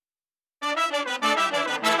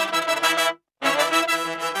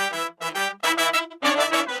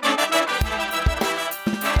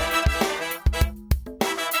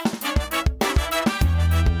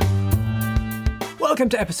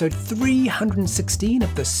Welcome to episode 316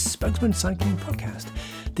 of the Spokesman Cycling Podcast.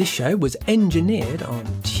 This show was engineered on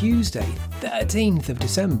Tuesday, 13th of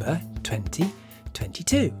December,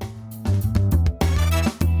 2022.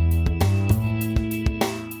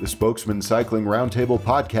 The Spokesman Cycling Roundtable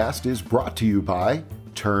Podcast is brought to you by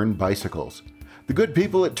Tern Bicycles. The good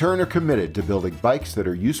people at Tern are committed to building bikes that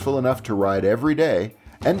are useful enough to ride every day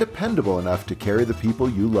and dependable enough to carry the people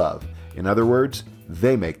you love. In other words,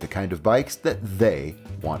 they make the kind of bikes that they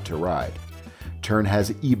want to ride. Tern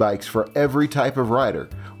has e-bikes for every type of rider,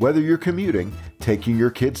 whether you're commuting, taking your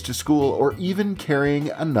kids to school, or even carrying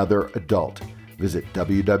another adult. Visit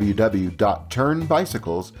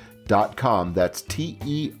www.ternbicycles.com, that's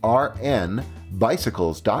T-E-R-N,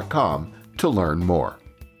 bicycles.com, to learn more.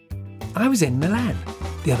 I was in Milan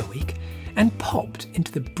the other week and popped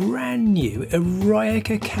into the brand new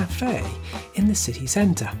Eroica Caffe in the city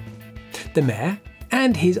centre. The mayor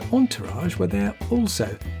and his entourage were there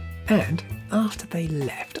also, and after they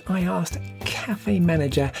left, I asked cafe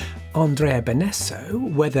manager Andrea Benesso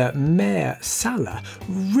whether Mayor Sala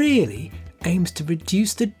really aims to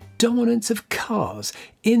reduce the dominance of cars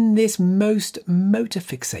in this most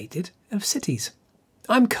motor-fixated of cities.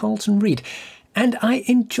 I'm Carlton Reid, and I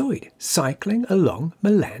enjoyed cycling along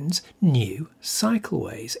Milan's new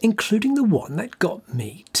cycleways, including the one that got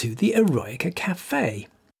me to the Eroica Caffe.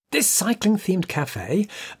 This cycling-themed cafe,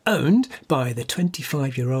 owned by the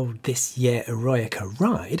 25-year-old This Year Eroica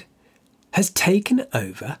Ride, has taken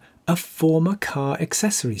over a former car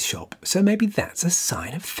accessories shop, so maybe that's a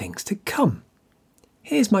sign of things to come.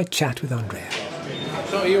 Here's my chat with Andrea.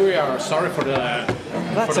 So here we are. Sorry for the...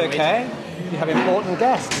 That's for the okay. You have important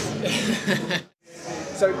guests.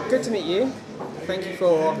 So good to meet you. Thank you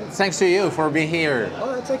for... Thanks to you for being here.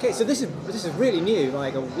 Oh, that's okay. So this is really new,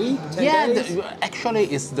 like a week, 10 days? Actually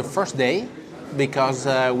it's the first day because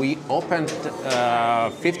we opened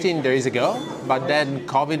 15 days ago, but then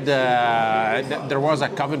COVID, there was a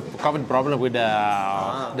COVID problem with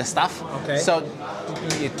the staff. Okay. So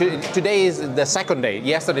today is the second day.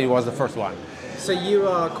 Yesterday was the first one. So you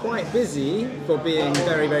are quite busy for being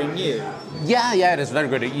very, very new. Yeah, it is very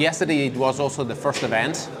good. Yesterday it was also the first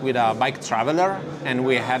event with a bike traveler, and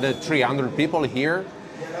we had 300 people here.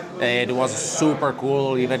 It was a super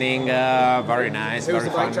cool evening, very nice, Who's very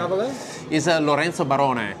the fun. bike traveler? It's Lorenzo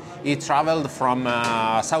Barone. He traveled from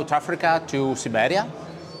South Africa to Siberia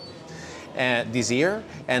this year,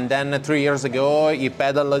 and then 3 years ago he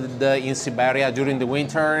pedaled in Siberia during the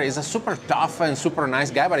winter. He's a super tough and super nice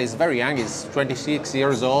guy, but he's very young. He's 26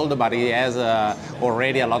 years old, but he has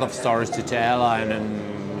already a lot of stories to tell,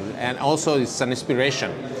 and also it's an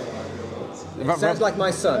inspiration. It sounds like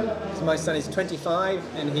my son. So my son is 25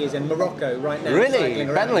 and he is in Morocco right now. Really?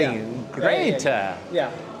 Pedaling? Yeah. Great.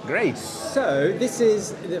 Yeah. Great. So this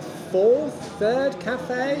is the third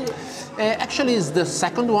cafe? Actually, it's the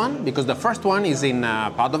second one, because the first one is in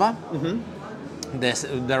Padova. Mm-hmm.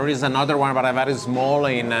 There is another one, but very small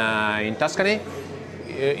in Tuscany.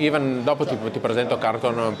 Even dopo ti presento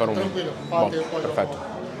Carton per un po'. Perfetto.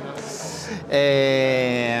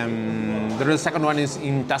 The second one is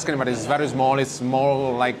in Tuscany, but it's very small. It's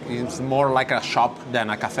more like a shop than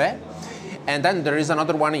a cafe. And then there is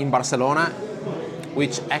another one in Barcelona,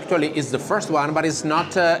 which actually is the first one, but it's not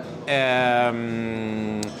the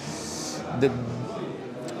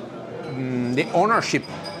ownership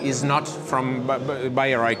is not from by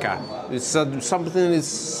Eroica. It's something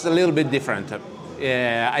is a little bit different.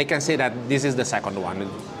 I can say that this is the second one.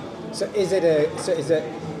 So is it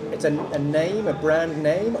a name, a brand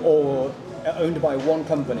name, or owned by one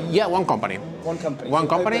company? Yeah, one company. One company. One so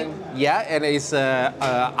company. open... Yeah, and it's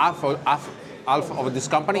half of this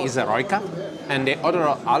company is Eroica, and the other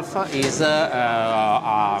half is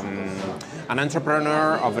an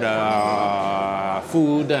entrepreneur of the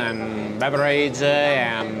food and beverage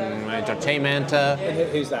and entertainment. And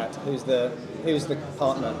who's that? Who's the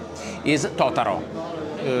partner? Is Totaro.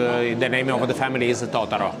 The name of the family is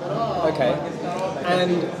Totaro. Okay.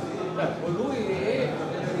 And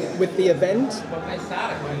with the event,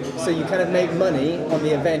 so you kind of make money on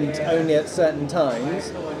the event only at certain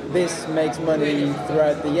times. This makes money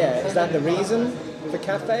throughout the year. Is that the reason for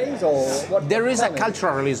cafes, or what? There is a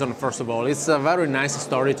cultural reason, first of all. It's a very nice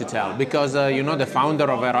story to tell, because the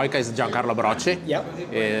founder of Eroica is Giancarlo Brocci. Yeah.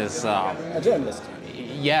 Is a journalist.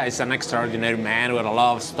 Yeah, he's an extraordinary man with a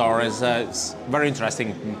lot of stories. It's a very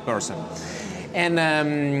interesting person.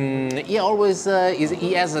 And he always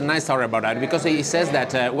he has a nice story about that, because he says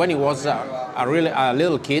that when he was a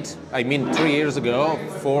little kid, I mean 3 years ago,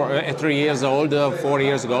 3 years old, 4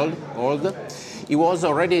 years old, he was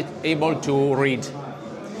already able to read.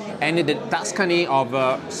 And in the Tuscany of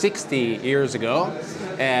 60 years ago,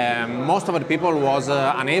 most of the people was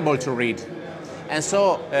unable to read. And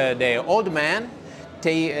so the old man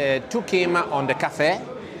took him on the cafe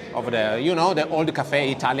of the old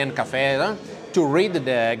cafe, Italian cafe, to read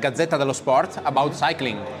the Gazzetta dello Sport about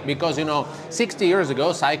cycling. Because 60 years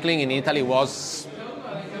ago, cycling in Italy was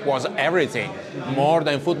everything, more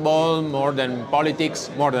than football, more than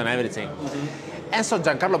politics, more than everything. And so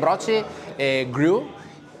Giancarlo Brocci grew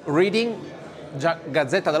reading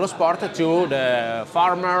Gazzetta dello Sport to the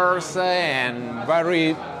farmers and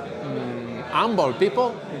very humble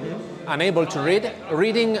people, unable to read,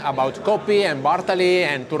 reading about Coppi and Bartali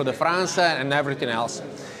and Tour de France and everything else.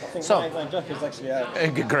 I think my job is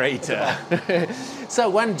actually great. So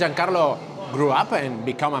when Giancarlo grew up and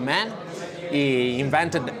became a man, he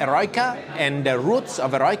invented Eroica, and the roots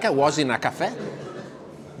of Eroica was in a cafe,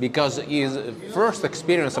 because his first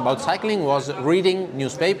experience about cycling was reading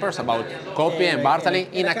newspapers about Coppi and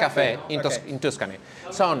Bartali in a cafe in Tuscany.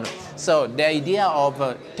 So the idea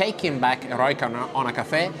of taking back Eroica on a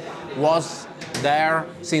cafe was there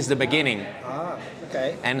since the beginning.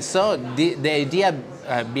 Okay. And so the idea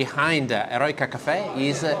behind Eroica Caffe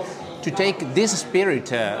is to take this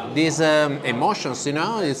spirit, these emotions,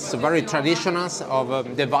 it's very traditional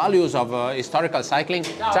of the values of historical cycling.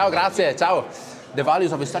 Ciao, grazie, ciao. The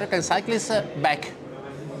values of historical cyclists back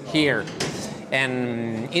here.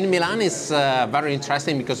 And in Milan is very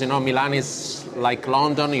interesting because, Milan is like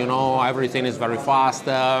London, everything is very fast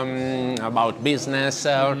about business.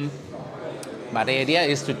 But the idea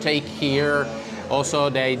is to take here also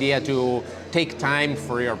the idea to take time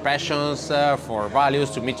for your passions, for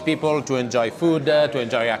values, to meet people, to enjoy food, to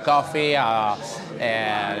enjoy a coffee,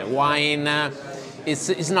 wine.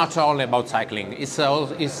 It's not only about cycling. It's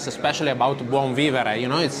especially about buon vivere.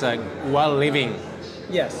 It's well living.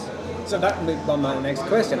 Yes. So that leads on my next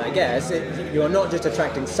question, I guess. You're not just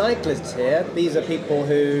attracting cyclists here. These are people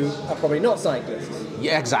who are probably not cyclists.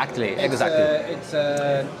 Yeah, exactly. It's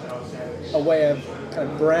a way of kind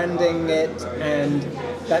of branding it, and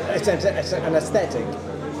that it's an aesthetic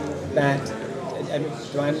that.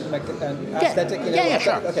 Do I make it an aesthetic? Yeah,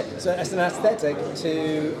 sure. Okay, so it's an aesthetic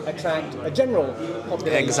to attract a general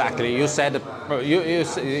population. Exactly. You said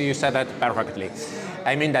that perfectly.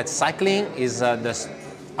 I mean that cycling is a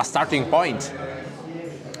starting point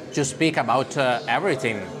to speak about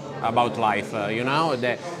everything about life.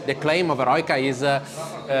 The claim of Eroica is.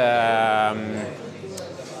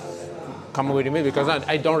 Come with me because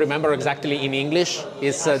I don't remember exactly in English.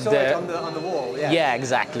 It's I saw it on the wall. Yeah. Yeah,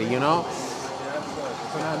 exactly. So now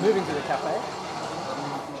moving to the cafe.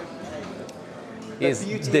 Is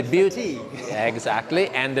the beauty, exactly,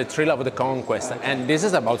 and the thrill of the conquest. And this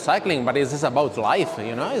is about cycling, but this is about life.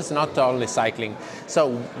 It's not only cycling.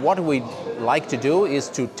 So what we like to do is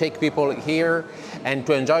to take people here and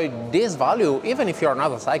to enjoy this value, even if you're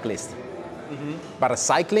not a cyclist. Mm-hmm. But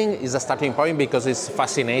cycling is a starting point because it's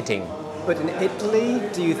fascinating. But in Italy,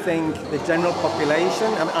 do you think the general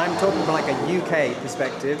population, I'm talking from like a UK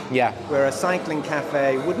perspective, where a cycling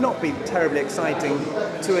cafe would not be terribly exciting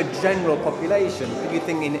to a general population. Do you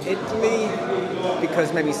think in Italy,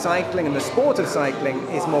 because maybe cycling and the sport of cycling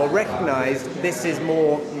is more recognized, this is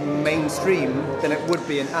more mainstream than it would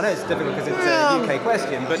be in, I know it's difficult because it's a UK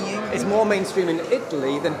question, but it's more mainstream in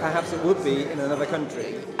Italy than perhaps it would be in another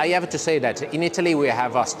country? I have to say that in Italy we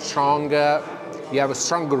have a strong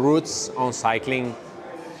roots on cycling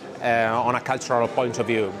on a cultural point of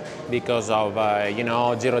view because of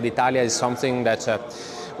Giro d'Italia is something that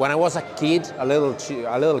when I was a kid, a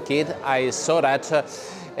little kid, I saw that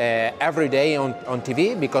every day on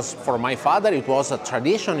TV because for my father it was a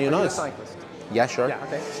tradition. Are you a cyclist? Yeah, sure. Yeah,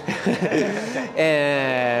 okay.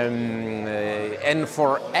 And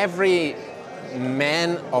for every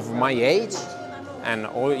man of my age and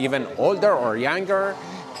even older or younger,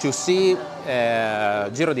 to see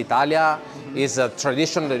Giro d'Italia is a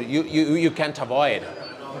tradition that you can't avoid.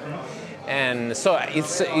 And so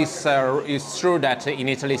it's true that in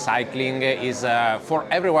Italy cycling is for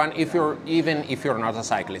everyone, even if you're not a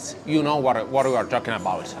cyclist. You know what we are talking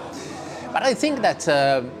about. But I think that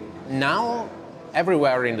now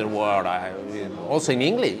everywhere in the world, also in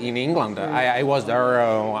England, I was there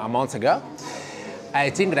a month ago. I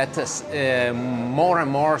think that more and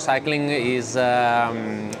more cycling is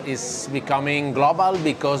becoming global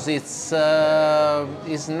because it's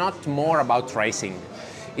not more about racing.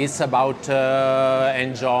 It's about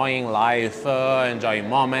enjoying life, enjoying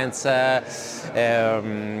moments,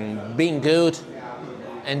 being good,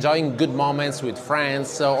 enjoying good moments with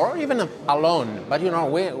friends or even alone. But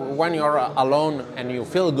when you're alone and you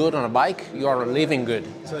feel good on a bike, you are living good.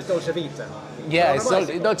 So it's dolce vita. Yeah, Banana it's rice.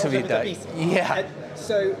 Dolce Dolce Vita. Pizza. Yeah.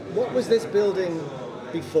 So what was this building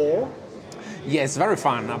before? Yeah, it's very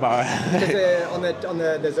fun about. Because on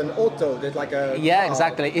the there's an auto, there's like a Yeah, car.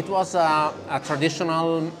 exactly. It was a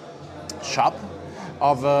traditional shop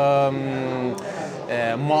of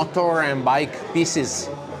motor and bike pieces.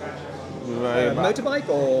 Motorbike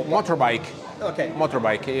or Motorbike. Okay.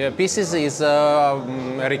 Motorbike. Pieces is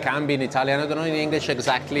ricambi in Italian. I don't know in English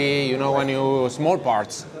exactly. You know when you small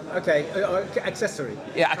parts. Okay, accessory.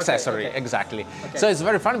 Yeah, accessory, Okay. exactly. Okay. So it's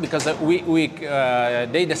very fun because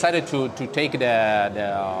they decided to take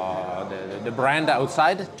the brand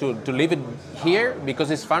outside to leave it here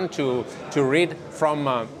because it's fun to read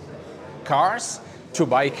from cars to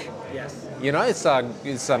bike. Yes. You know, it's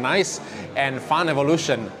a nice and fun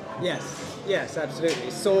evolution. Yes,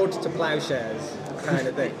 absolutely. Sword to plowshares kind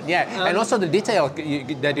of thing. Yeah, and also the detail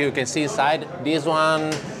that you can see inside this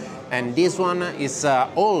one and this one is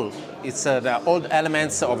all. It's the old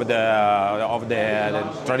elements of the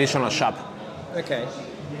traditional shop. Okay.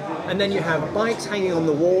 And then you have bikes hanging on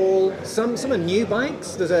the wall. Some are new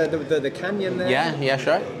bikes. There's the Canyon there. Yeah,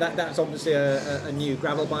 sure. That's obviously a new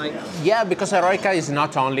gravel bike. Yeah, because Eroica is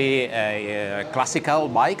not only classical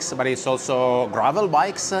bikes, but it's also gravel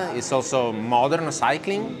bikes. It's also modern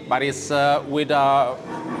cycling, but it's with a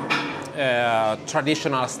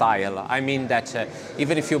traditional style. I mean that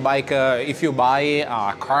even if you buy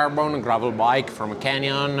a carbon gravel bike from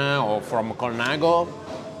Canyon or from Colnago,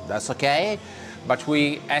 that's okay. But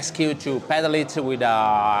we ask you to pedal it with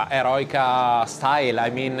a Eroica style. I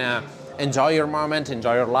mean, enjoy your moment,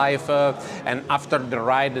 enjoy your life, and after the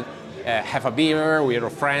ride, have a beer with your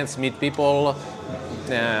friends, meet people.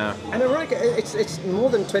 And Eroica, it's more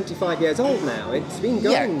than 25 years old now. It's been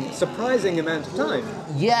going surprising amount of time.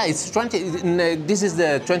 Yeah, it's 20. This is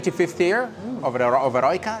the 25th year of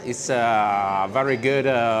Eroica. It's a very good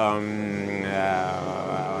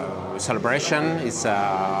celebration.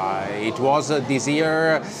 It was this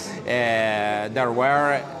year. There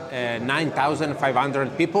were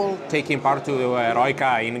 9,500 people taking part to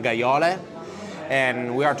Eroica in Gaiole.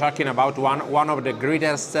 And we are talking about one of the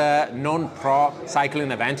greatest non-pro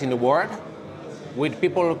cycling events in the world, with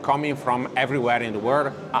people coming from everywhere in the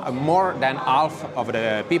world. More than half of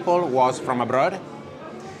the people was from abroad,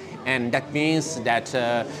 and that means that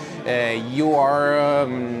you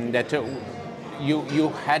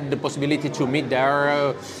had the possibility to meet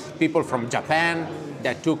there people from Japan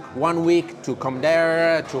that took 1 week to come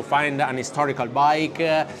there to find an historical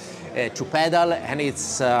bike. To pedal, and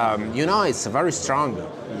it's it's very strong.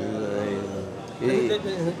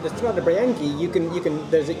 The Strada Bianchi, you can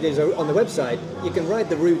on the website you can ride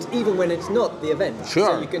the route even when it's not the event.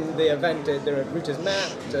 Sure. So the route is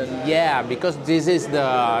mapped. And Yeah, because this is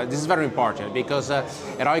very important because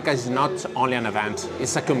Eroica is not only an event;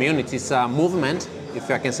 it's a community, it's a movement, if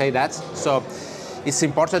I can say that. So it's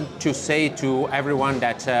important to say to everyone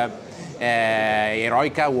that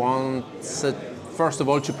Eroica wants. First of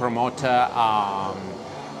all, to promote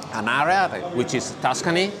an area, which is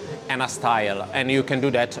Tuscany, and a style. And you can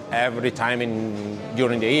do that every time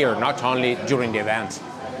during the year, not only during the event.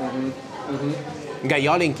 Mm-hmm. Mm-hmm.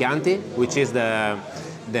 Gaiole in Chianti, which is the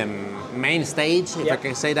main stage, if I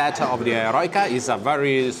can say that, of the Eroica, is a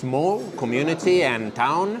very small community and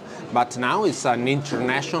town, but now it's an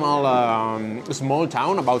international small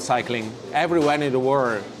town about cycling. Everyone in the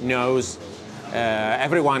world knows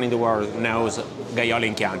everyone in the world knows Gaiole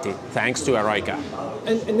in Chianti, thanks to Eroica.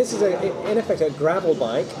 And this is in effect a gravel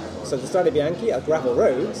bike. So the Strade Bianchi are gravel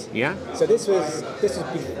roads. Yeah. So this was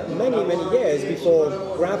many years before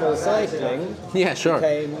gravel cycling. Yeah, sure.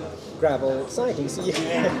 Became gravel cycling. So you're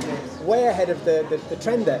way ahead of the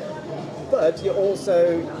trend there. But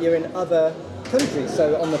you're in other countries.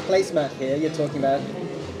 So on the placemat here, you're talking about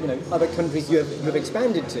other countries you've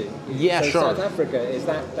expanded to. Yeah, so sure. South Africa is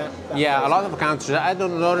that Yeah, a lot of countries. I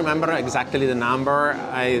don't remember exactly the number.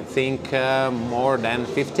 I think more than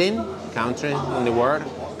 15 countries in the world.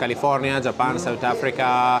 California, Japan, South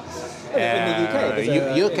Africa. In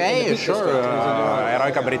the UK. UK, sure.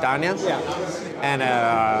 Eroica Britannia. Yeah. And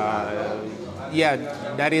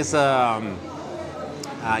that is a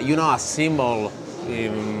symbol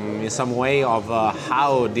in some way of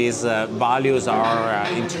how these values are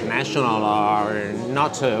international or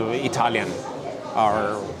not Italian,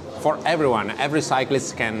 or for everyone. Every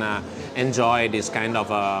cyclist can enjoy this kind of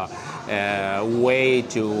way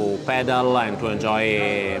to pedal and to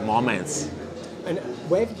enjoy moments. And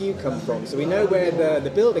where did you come from? So we know where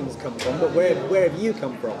the buildings come from, but where have you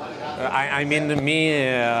come from? I mean, me.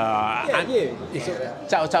 You.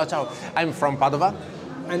 Ciao. I'm from Padova.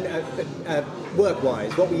 And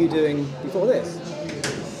work-wise, what were you doing before this?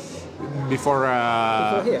 Before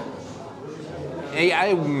here?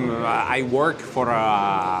 I work for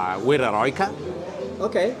with Eroica.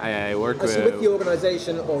 Okay. I work with the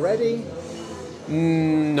organization already?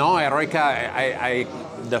 No, Eroica.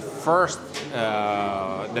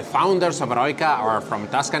 The founders of Eroica are from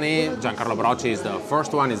Tuscany. Giancarlo Brocci is the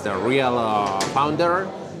first one. Is the real founder.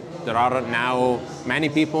 There are now many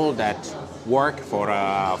people that work for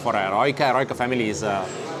Eroica. Eroica family is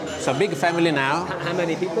it's a big family now. How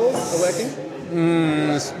many people are working?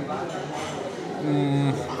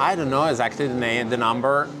 I don't know exactly the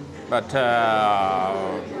number, but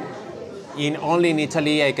only in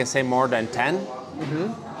Italy I can say more than 10.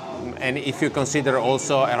 Mm-hmm. And if you consider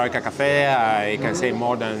also Eroica Caffe, I can say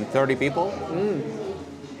more than 30 people.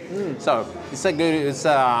 So it's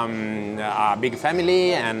a big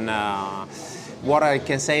family, and what I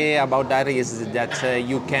can say about that is that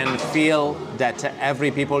you can feel that every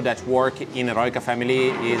people that work in Eroica family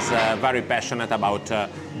is very passionate about the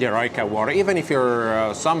Eroica war. Even if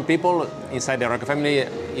you're some people inside the Eroica family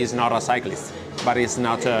is not a cyclist, but it's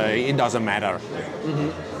not. It doesn't matter. Mm-hmm.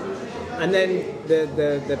 And then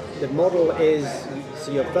the model is,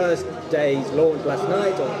 so your first day's launch last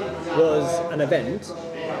night was an event.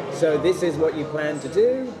 So this is what you plan to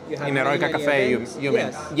do? You have in Eroica Caffe, you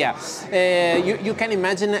yes. mean? Yeah. You can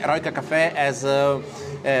imagine Eroica Caffe as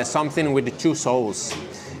something with two souls.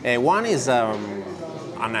 One is a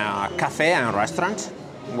cafe and restaurant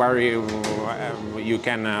where you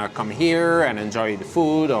can come here and enjoy the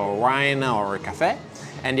food or wine or cafe.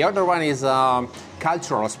 And the other one is a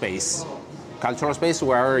cultural space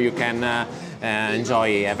where you can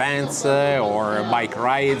enjoy events or bike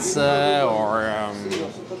rides or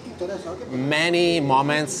many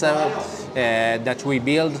moments that we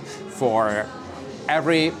build for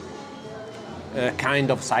every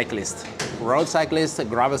kind of cyclist. Road cyclists,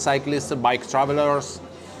 gravel cyclists, bike travelers,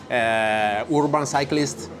 urban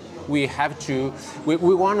cyclists. We want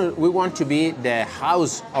to be the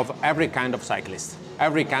house of every kind of cyclist,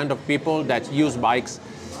 every kind of people that use bikes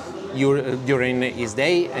during his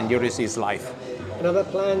day and during his life. And other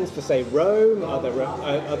plans for, say, Rome,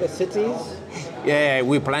 other cities? Yeah,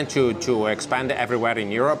 we plan to expand everywhere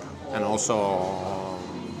in Europe and also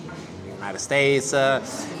United States.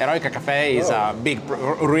 Eroica Caffe is a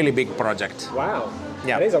really big project. Wow.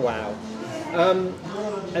 Yeah. That is a wow.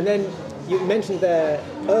 And then you mentioned there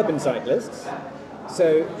urban cyclists.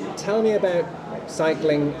 So tell me about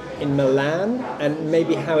cycling in Milan and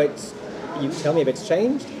maybe you tell me if it's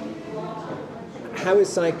changed. How is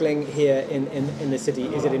cycling here in the city?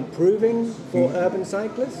 Is it improving for urban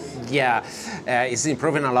cyclists? Yeah, it's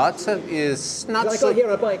improving a lot. It's not I got here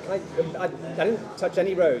on a bike. I didn't touch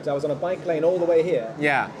any roads. I was on a bike lane all the way here.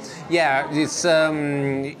 Yeah. It's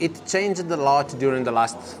it changed a lot during the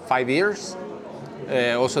last 5 years.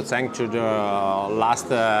 Also thanks to the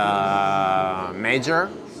last major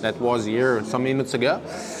that was here some minutes ago.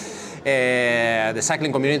 The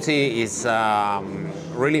cycling community is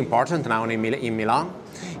really important now in Milan.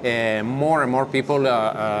 More and more people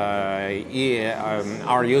are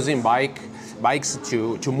using bikes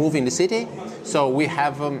to move in the city. So we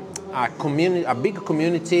have a big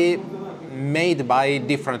community made by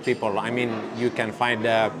different people. I mean, you can find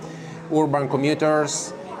urban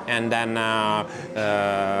commuters and then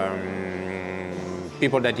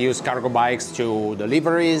people that use cargo bikes to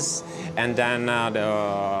deliveries, and then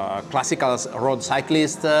the classical road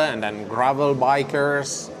cyclists, and then gravel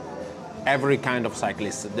bikers, every kind of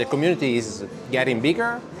cyclist. The community is getting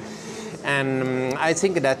bigger, and I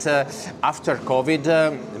think that after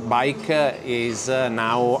COVID, bike is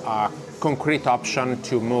now a concrete option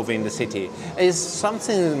to move in the city. It's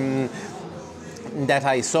something that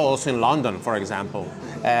I saw also in London, for example.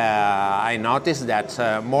 I noticed that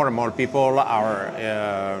more and more people are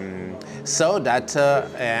saw that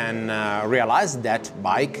and realized that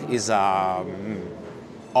bike is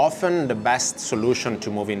often the best solution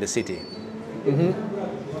to move in the city. Mm-hmm.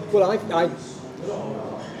 Well,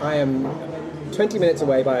 I am 20 minutes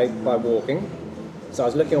away by walking, so I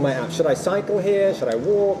was looking on my app. Should I cycle here? Should I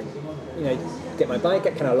walk? Get my bike.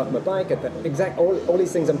 Can I lock my bike? All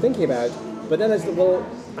these things I'm thinking about. But then I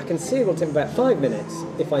can see it'll take about 5 minutes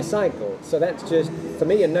if I cycle. So that's just, for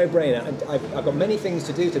me, a no-brainer. I've got many things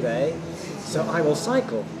to do today, so I will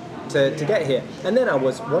cycle to get here. And then I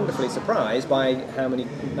was wonderfully surprised by how many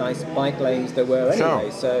nice bike lanes there were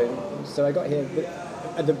anyway. Sure. So I got here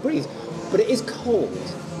at the breeze. But it is cold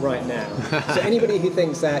right now. So anybody who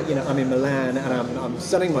thinks that, I'm in Milan and I'm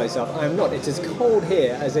sunning myself, I'm not. It's as cold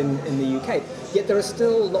here as in the UK. Yet there are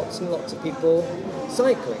still lots and lots of people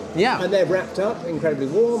cycling. Yeah. And they're wrapped up, incredibly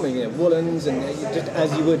warm, and woolens, and just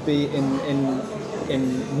as you would be in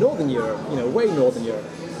in Northern Europe, way Northern Europe.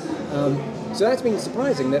 So that's been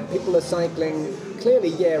surprising that people are cycling clearly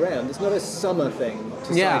year-round. It's not a summer thing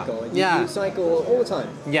to cycle. You cycle all the time.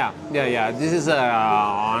 Yeah. This is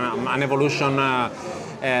an evolution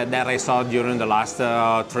that I saw during the last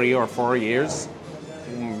 3 or 4 years.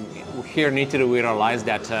 Here in Italy, we realize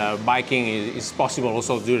that biking is possible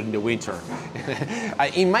also during the winter.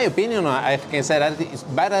 In my opinion, I can say that it's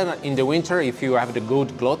better in the winter if you have the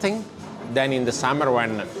good clothing than in the summer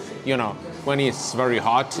when it's very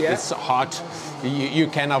hot. Yeah. It's hot. You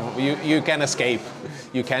can escape.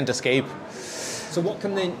 You can't escape. So what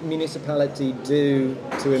can the municipality do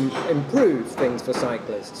to improve things for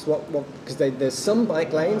cyclists? Because there's some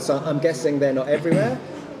bike lanes, so I'm guessing they're not everywhere.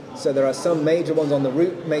 So there are some major ones on the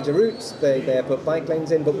major routes. They put bike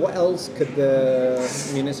lanes in. But what else could the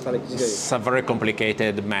municipality do? It's a very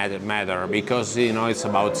complicated matter because it's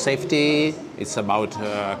about safety. It's about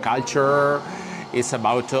culture. It's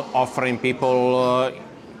about offering people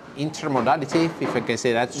intermodality, if I can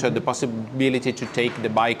say that. So the possibility to take the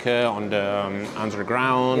bike on the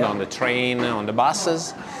underground, on the train, on the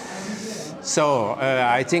buses. So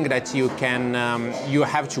I think that you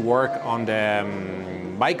have to work on the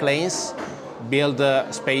bike lanes, build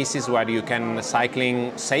spaces where you can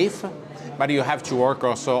cycling safe, but you have to work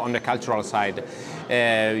also on the cultural side.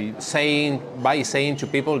 Saying to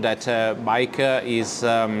people that bike is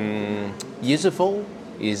useful,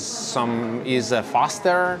 is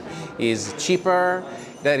faster, is cheaper.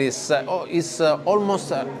 That is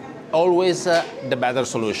almost always the better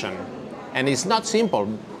solution, and it's not simple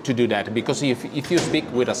to do that because if you speak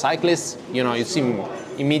with a cyclist, you see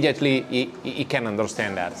immediately he can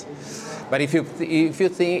understand that. But if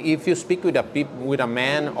you speak with a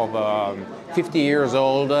man of 50 years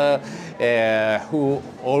old who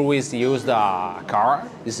always used a car,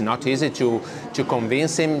 it's not easy to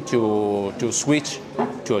convince him to switch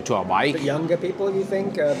to a bike. The younger people, you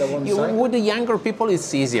think, the ones cycling? With the younger people,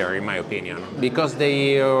 it's easier, in my opinion, because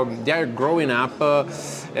they are growing up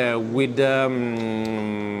with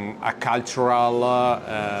a cultural.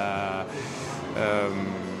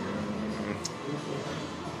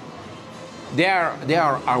 They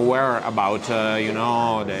are aware about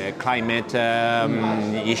the climate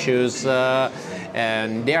issues,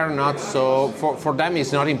 and they are not so. For them,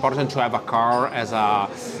 it's not important to have a car as a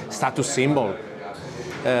status symbol.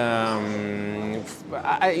 In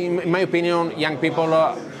my opinion, young people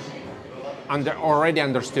already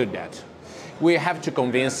understood that. We have to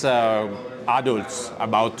convince adults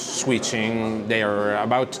about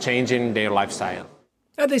about changing their lifestyle.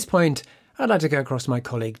 At this point, I'd like to go across to my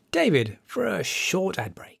colleague David for a short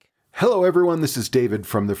ad break. Hello everyone, this is David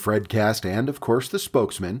from the Fredcast and of course the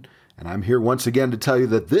Spokesman, and I'm here once again to tell you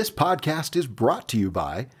that this podcast is brought to you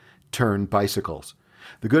by Tern Bicycles.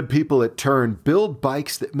 The good people at Tern build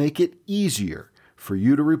bikes that make it easier for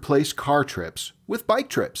you to replace car trips with bike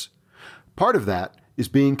trips. Part of that is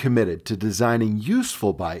being committed to designing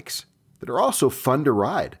useful bikes that are also fun to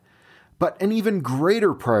ride. But an even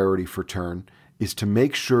greater priority for Tern is to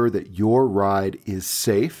make sure that your ride is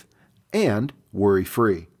safe and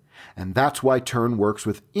worry-free. And that's why Tern works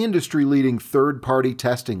with industry-leading third-party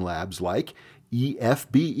testing labs like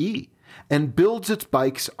EFBE and builds its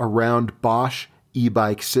bikes around Bosch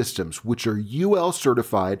e-bike systems, which are UL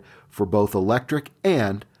certified for both electric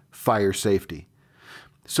and fire safety.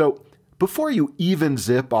 So before you even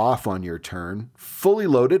zip off on your Tern, fully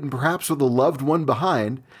loaded and perhaps with a loved one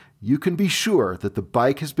behind, you can be sure that the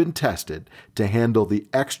bike has been tested to handle the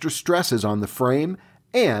extra stresses on the frame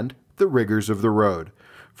and the rigors of the road.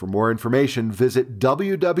 For more information, visit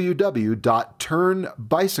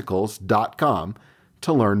www.turnbicycles.com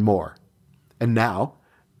to learn more. And now,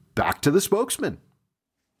 back to the Spokesman.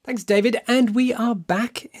 Thanks, David. And we are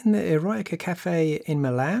back in the Eroica Caffe in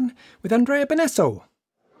Milan with Andrea Benesso.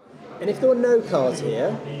 And if there were no cars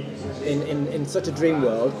here, in such a dream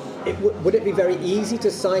world, would it be very easy to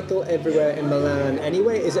cycle everywhere in Milan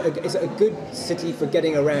anyway? Is it a good city for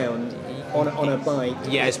getting around on a bike?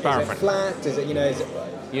 Yeah, it's perfect. Is it flat? Is it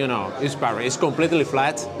it's perfect. It's completely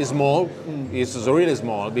flat. It's small. It's really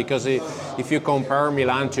small because if you compare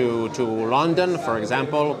Milan to London, for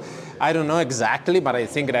example, I don't know exactly, but I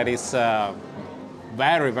think that it's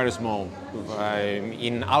very, very small.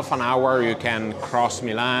 In half an hour you can cross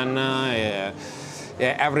Milan.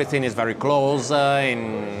 Everything is very close.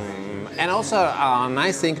 And also a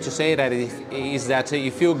nice thing to say is that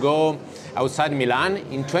if you go outside Milan,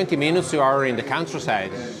 in 20 minutes you are in the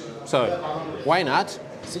countryside. So why not?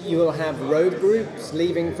 So you will have road groups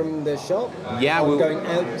leaving from the shop? Yeah, or going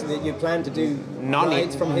out, that you plan to do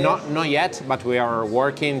rides from here? Not yet, but we are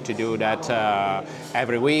working to do that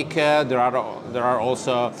every week. There are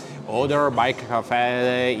also other bike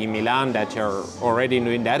cafes in Milan that are already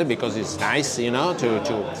doing that because it's nice,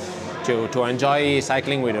 to enjoy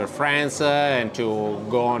cycling with your friends and to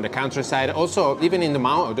go on the countryside. Also, even in the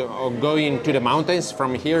going to the mountains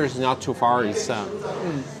from here is not too far. It's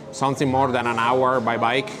something more than an hour by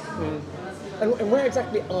bike. And where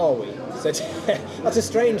exactly are we? So that's a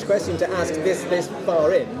strange question to ask this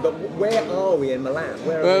far in, but where are we in Milan?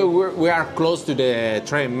 We are close to the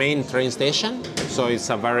main train station, so it's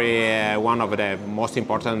a very one of the most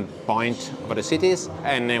important points of the cities,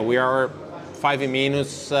 and we are 5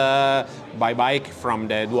 minutes by bike from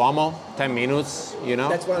the Duomo, 10 minutes,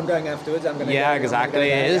 That's where I'm going afterwards.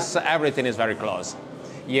 Exactly. Everything is very close.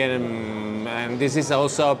 Yeah, and this is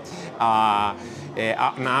also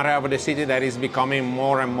an area of the city that is becoming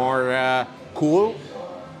more and more cool.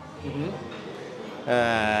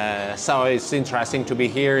 So it's interesting to be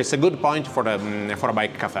here. It's a good point for a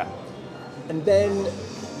bike cafe. And then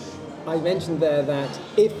I mentioned there that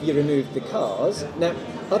if you remove the cars, now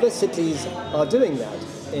other cities are doing that.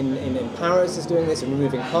 In Paris is doing this,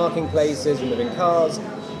 removing parking places, removing cars.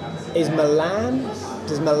 Does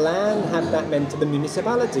Milan have that meant to the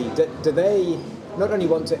municipality? Do they not only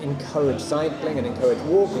want to encourage cycling and encourage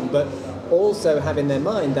walking, but also have in their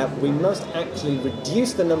mind that we must actually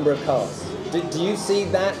reduce the number of cars? Do you see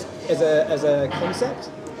that as a concept?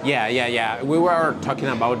 Yeah. We were talking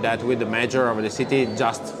about that with the mayor of the city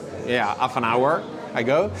just half an hour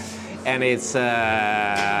ago, and it's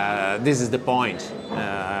this is the point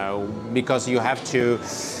because you have to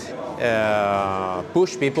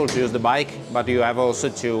push people to use the bike, but you have also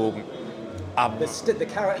to the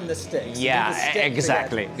carrot and the stick.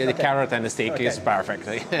 Exactly. The carrot and the stick is perfect.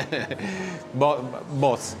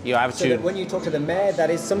 Both. You have so to. That when you talk to the mayor, that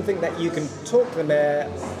is something that you can talk to the mayor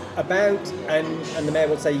about, and the mayor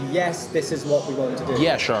will say, yes, this is what we want to do.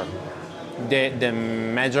 Yeah, sure. The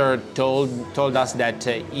mayor told us that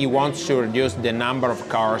he wants to reduce the number of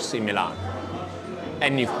cars in Milan.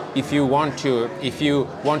 And if you want to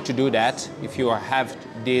do that, if you have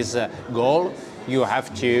this goal, you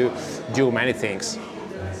have to do many things.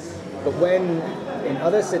 But when in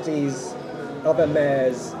other cities, other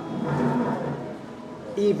mayors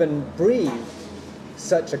even breathe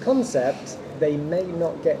such a concept, they may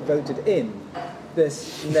not get voted in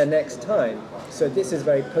the next time. So this is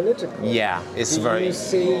very political. Yeah, it's Do very. You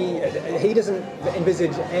see, he doesn't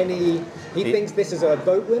envisage any. He thinks this is a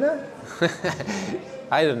vote winner.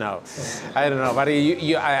 I don't know, but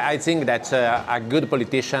I think that a good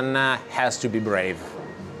politician has to be brave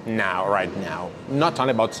right now. Not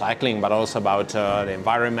only about cycling, but also about the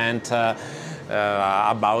environment,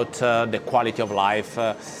 about the quality of life.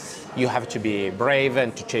 You have to be brave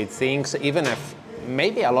and to change things, even if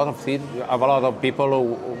maybe a lot of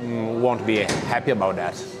people won't be happy about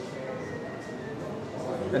that.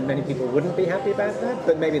 And many people wouldn't be happy about that,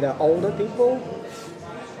 but maybe they're older people.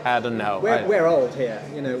 I don't know. We're old here,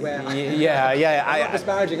 Yeah. I'm not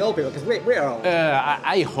disparaging old people because we're old.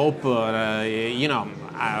 I hope,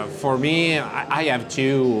 for me, I have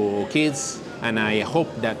 2 kids, and I hope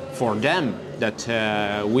that for them, that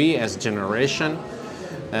we as generation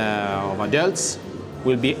of adults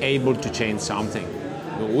will be able to change something.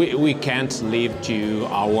 We can't leave to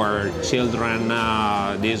our children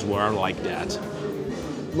this world like that.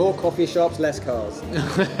 More coffee shops, less cars.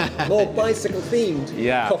 More bicycle-themed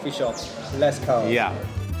coffee shops, less cars. Yeah.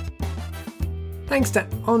 Thanks to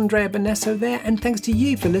Andrea Bonesso there, and thanks to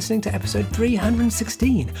you for listening to episode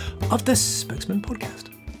 316 of the Spokesman Podcast.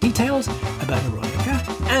 Details about Eroica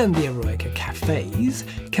and the Eroica Cafes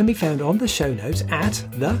can be found on the show notes at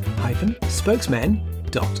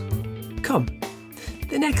the-spokesmen.com.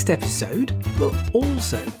 The next episode will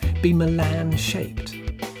also be Milan-shaped.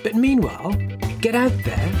 But meanwhile, get out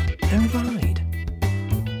there and ride.